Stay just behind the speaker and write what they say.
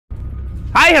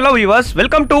Hi, hello viewers.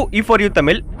 Welcome to E4U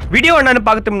Tamil. Video என்னன்னு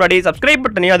பார்க்கிறதுக்கு முன்னாடி சப்ஸ்கிரைப்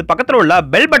பட்டனையும் அது பக்கத்துல உள்ள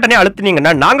பெல் பட்டனை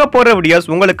அழுத்தினீங்கன்னா நாங்க போற வீடியோஸ்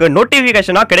உங்களுக்கு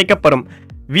நோட்டிபிகேஷனா கிடைக்கப்பெறும்.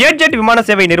 VietJet விமான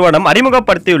சேவை நிறுவனம்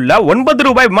அறிமுகப்படுத்தியுள்ள 9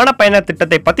 ரூபாய் விமான பயண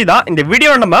திட்டத்தை பத்தி தான் இந்த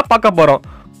வீடியோ நம்ம பார்க்க போறோம்.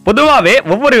 பொதுவாவே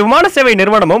ஒவ்வொரு விமான சேவை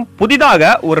நிறுவனமும்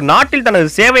புதிதாக ஒரு நாட்டில் தனது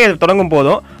சேவையை தொடங்கும்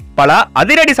போதும் பல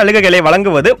அதிரடி சலுகைகளை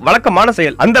வழங்குவது வழக்கமான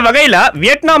செயல். அந்த வகையில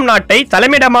வியட்நாம் நாட்டை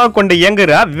தலைமையிடமாக கொண்டு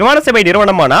இயங்குகிற விமான சேவை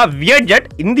நிறுவனமான VietJet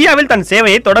இந்தியாவில் தன்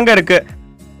சேவையை தொடங்க இருக்கு.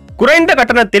 குறைந்த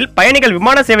கட்டணத்தில் பயணிகள்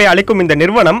விமான சேவை அளிக்கும் இந்த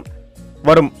நிறுவனம்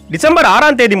வரும் டிசம்பர்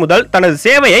 6ஆம் தேதி முதல் தனது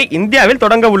சேவையை இந்தியாவில்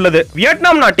தொடங்க உள்ளது.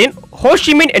 வியட்நாம் நாட்டின்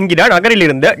ஹோஷிமின் என்கிற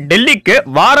நகரிலிருந்து டெல்லிக்கு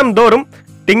வாரந்தோறும்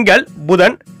திங்கள்,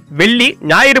 புதன், வெள்ளி,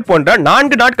 ஞாயிறு போன்ற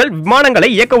 4 நாட்கள் விமானங்களை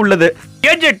இயக்க உள்ளது.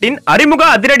 VietJetஇன் அறிமுக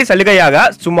அதிரடி சலுகையாக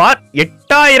சுமார்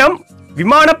 8000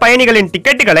 விமான பயணிகளின்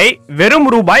டிக்கெட்டுகளை வெறும்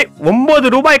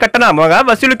 ₹9 கட்டணமாக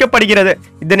வசூலிக்கப்படுகிறது.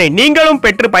 இதனை நீங்களும்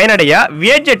பெற்று பயனடைய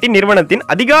VietJetஇன் நிறுவனத்தின்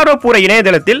அதிகாரப்பூர்வ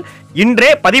இணையதளத்தில்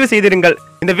இன்றே பதிவு செய்திருங்கள்.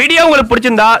 இந்த வீடியோ உங்களுக்கு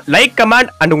பிடிச்சிருந்தா லைக்,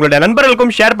 கமெண்ட் அண்ட் உங்களுடைய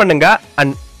நண்பர்களுக்கும் ஷேர் பண்ணுங்க.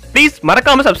 அண்ட் ப்ளீஸ்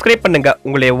மறக்காம சப்ஸ்கிரைப் பண்ணுங்க.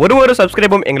 உங்களுடைய ஒரு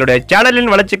சப்ஸ்கிரைபும் எங்களுடைய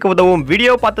சேனலின் வளர்ச்சிக்கு உதவும்.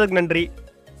 வீடியோ பார்த்ததுக்கு நன்றி.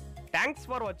 Thanks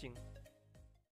for watching.